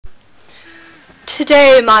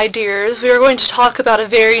Today, my dears, we are going to talk about a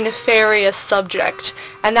very nefarious subject,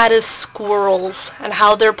 and that is squirrels, and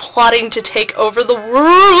how they're plotting to take over the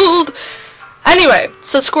world. Anyway,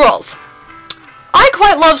 so squirrels. I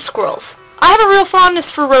quite love squirrels. I have a real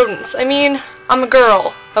fondness for rodents. I mean, I'm a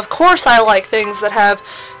girl. Of course I like things that have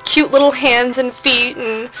cute little hands and feet,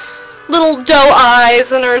 and little doe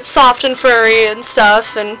eyes, and are soft and furry and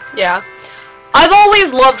stuff, and yeah. I've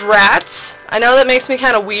always loved rats. I know that makes me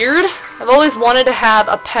kind of weird. I've always wanted to have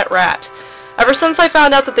a pet rat. Ever since I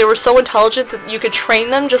found out that they were so intelligent that you could train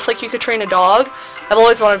them just like you could train a dog, I've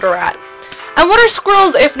always wanted a rat. And what are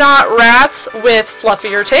squirrels if not rats with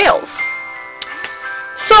fluffier tails?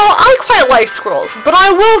 So I quite like squirrels, but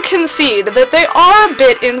I will concede that they are a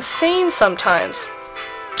bit insane sometimes.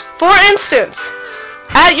 For instance,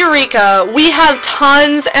 at Eureka, we have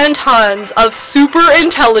tons and tons of super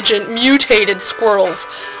intelligent mutated squirrels.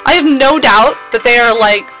 I have no doubt that they are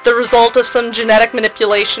like the result of some genetic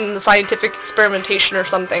manipulation and scientific experimentation or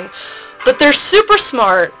something. But they're super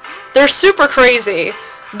smart, they're super crazy,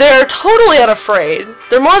 they're totally unafraid,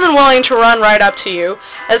 they're more than willing to run right up to you.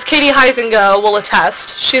 As Katie Huizinga will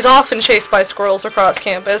attest, she's often chased by squirrels across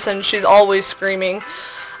campus and she's always screaming.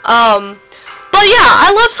 But yeah,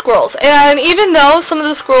 I love squirrels, and even though some of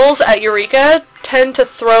the squirrels at Eureka tend to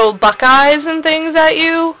throw buckeyes and things at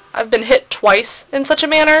you, I've been hit twice in such a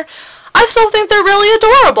manner, I still think they're really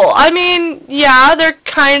adorable. I mean, yeah, they're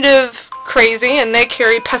kind of crazy, and they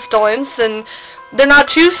carry pestilence, and they're not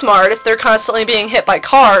too smart if they're constantly being hit by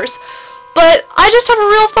cars, but I just have a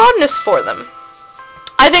real fondness for them.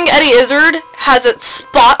 I think Eddie Izzard has it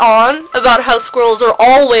spot on about how squirrels are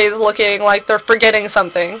always looking like they're forgetting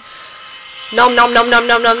something. Nom nom nom nom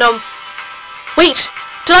nom nom nom. Wait,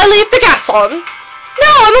 did I leave the gas on?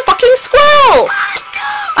 No, I'm a fucking squirrel!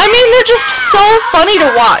 I mean, they're just so funny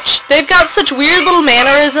to watch. They've got such weird little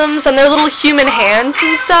mannerisms and their little human hands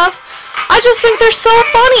and stuff. I just think they're so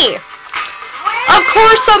funny. Of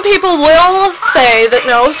course, some people will say that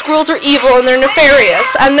no, squirrels are evil and they're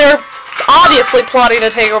nefarious, and they're obviously plotting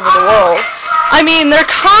to take over the world. I mean,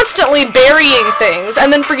 they're constantly burying things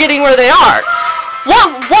and then forgetting where they are.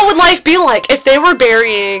 What would life be like if they were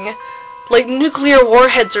burying, like, nuclear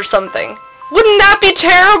warheads or something? Wouldn't that be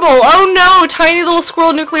terrible? Oh no, tiny little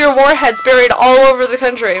squirrel nuclear warheads buried all over the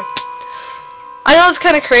country. I know it's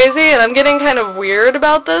kind of crazy, and I'm getting kind of weird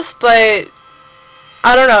about this, but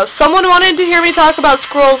I don't know. Someone wanted to hear me talk about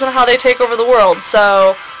squirrels and how they take over the world,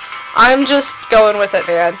 so I'm just going with it,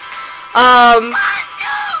 man.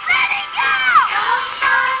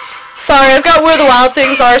 Sorry, I've got Where the Wild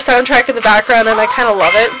Things Are soundtrack in the background, and I kind of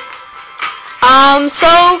love it.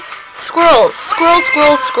 So, squirrels. Squirrels.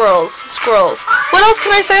 What else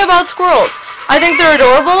can I say about squirrels? I think they're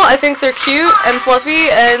adorable, I think they're cute and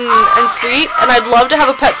fluffy and sweet, and I'd love to have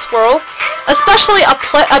a pet squirrel. Especially a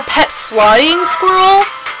pet flying squirrel,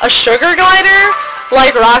 a sugar glider,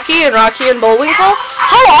 like Rocky and Bullwinkle.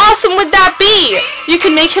 How awesome would that be? You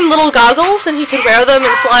could make him little goggles, and he could wear them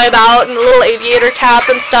and fly about, and a little aviator cap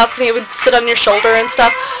and stuff, and he would sit on your shoulder and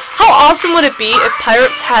stuff. How awesome would it be if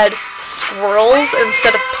pirates had squirrels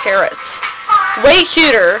instead of parrots? Way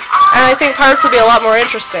cuter, and I think pirates would be a lot more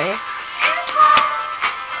interesting.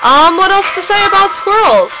 What else to say about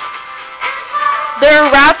squirrels?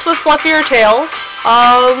 They're rats with fluffier tails.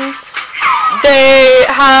 They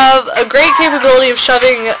have a great capability of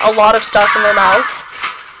shoving a lot of stuff in their mouths.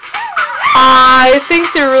 I think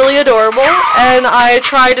they're really adorable, and I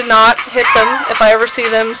try to not hit them if I ever see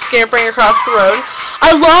them scampering across the road.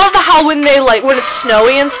 I love how when it's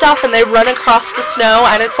snowy and stuff, and they run across the snow,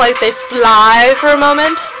 and it's like they fly for a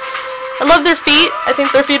moment. I love their feet. I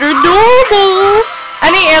think their feet are adorable.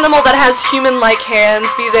 Any animal that has human-like hands,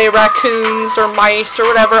 be they raccoons or mice or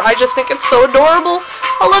whatever, I just think it's so adorable.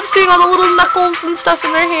 I love seeing all the little knuckles and stuff in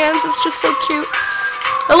their hands. It's just so cute.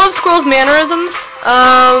 I love squirrels' mannerisms.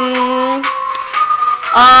 I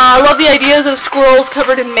love the ideas of squirrels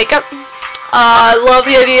covered in makeup. I love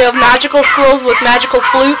the idea of magical squirrels with magical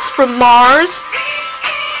flutes from Mars.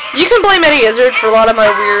 You can blame Eddie Izzard for a lot of my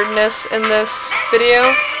weirdness in this video.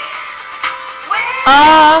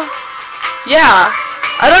 Yeah.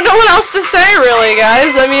 I don't know what else to say, really,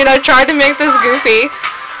 guys. I mean, I tried to make this goofy.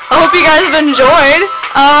 I hope you guys have enjoyed.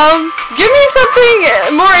 Give me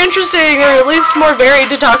something more interesting, or at least more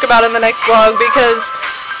varied to talk about in the next vlog, because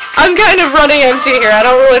I'm kind of running empty here. I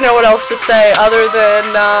don't really know what else to say, other than,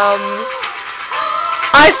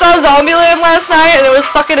 I saw Zombieland last night, and it was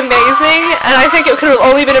fucking amazing, and I think it could have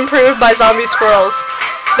only been improved by zombie squirrels.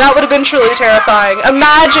 That would have been truly terrifying.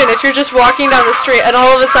 Imagine if you're just walking down the street and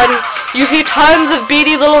all of a sudden you see tons of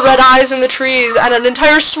beady little red eyes in the trees and an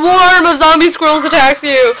entire swarm of zombie squirrels attacks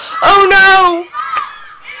you. Oh no!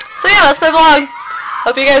 yeah, that's my vlog.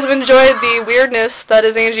 Hope you guys have enjoyed the weirdness that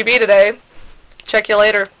is Angie B today. Check you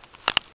later.